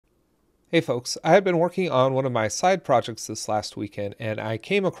Hey folks, I had been working on one of my side projects this last weekend, and I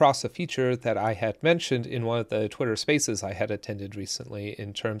came across a feature that I had mentioned in one of the Twitter spaces I had attended recently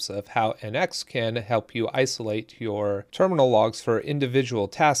in terms of how NX can help you isolate your terminal logs for individual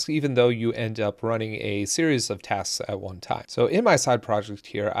tasks, even though you end up running a series of tasks at one time. So in my side project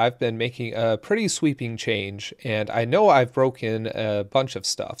here, I've been making a pretty sweeping change, and I know I've broken a bunch of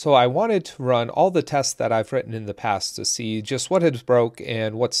stuff. So I wanted to run all the tests that I've written in the past to see just what has broke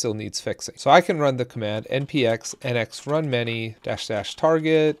and what still needs fixing. So I can run the command npx nx run many --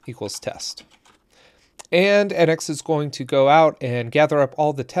 target equals test. And NX is going to go out and gather up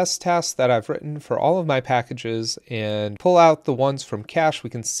all the test tasks that I've written for all of my packages and pull out the ones from cache. We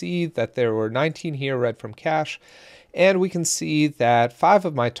can see that there were 19 here read from cache, and we can see that 5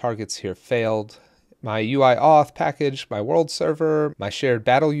 of my targets here failed. My UI auth package, my world server, my shared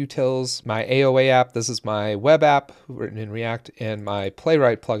battle utils, my AOA app, this is my web app written in React, and my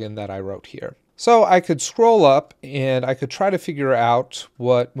Playwright plugin that I wrote here. So I could scroll up and I could try to figure out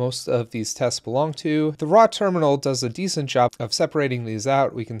what most of these tests belong to. The raw terminal does a decent job of separating these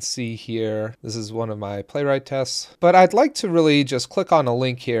out. We can see here, this is one of my Playwright tests. But I'd like to really just click on a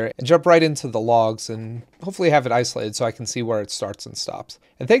link here and jump right into the logs and hopefully have it isolated so I can see where it starts and stops.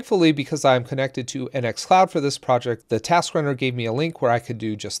 And thankfully, because I'm connected to NX Cloud for this project, the task runner gave me a link where I could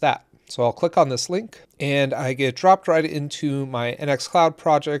do just that. So I'll click on this link and I get dropped right into my NX Cloud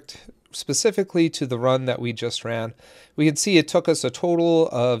project, specifically to the run that we just ran. We can see it took us a total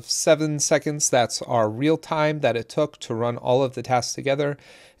of 7 seconds. That's our real time that it took to run all of the tasks together.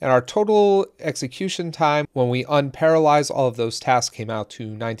 And our total execution time when we unparallelize all of those tasks came out to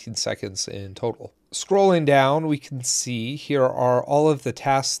 19 seconds in total. Scrolling down, we can see here are all of the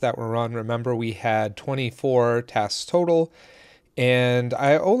tasks that were run. Remember, we had 24 tasks total. And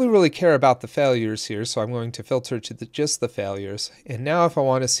I only really care about the failures here, so I'm going to filter to just the failures. And now if I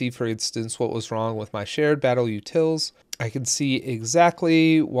want to see, for instance, what was wrong with my shared battle utils, I can see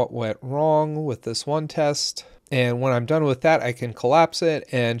exactly what went wrong with this one test. And when I'm done with that, I can collapse it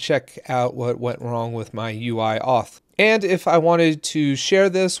and check out what went wrong with my UI auth. And if I wanted to share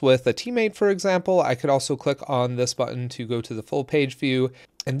this with a teammate, for example, I could also click on this button to go to the full page view.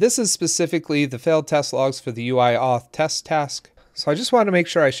 And this is specifically the failed test logs for the UI auth test task. So I just wanted to make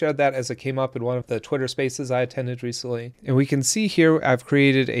sure I shared that as it came up in one of the Twitter spaces I attended recently. And we can see here I've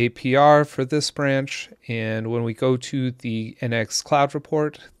created a PR for this branch. And when we go to the NX Cloud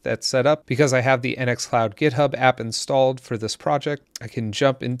report that's set up, because I have the NX Cloud GitHub app installed for this project, I can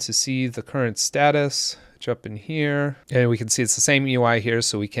jump in to see the current status. Jump in here and we can see it's the same UI here,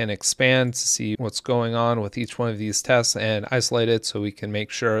 so we can expand to see what's going on with each one of these tests and isolate it so we can make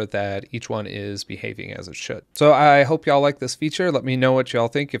sure that each one is behaving as it should. So I hope y'all like this feature. Let me know what y'all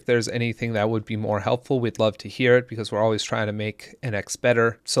think. If there's anything that would be more helpful, we'd love to hear it because we're always trying to make NX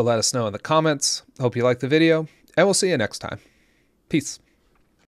better. So let us know in the comments. Hope you liked the video and we'll see you next time. Peace.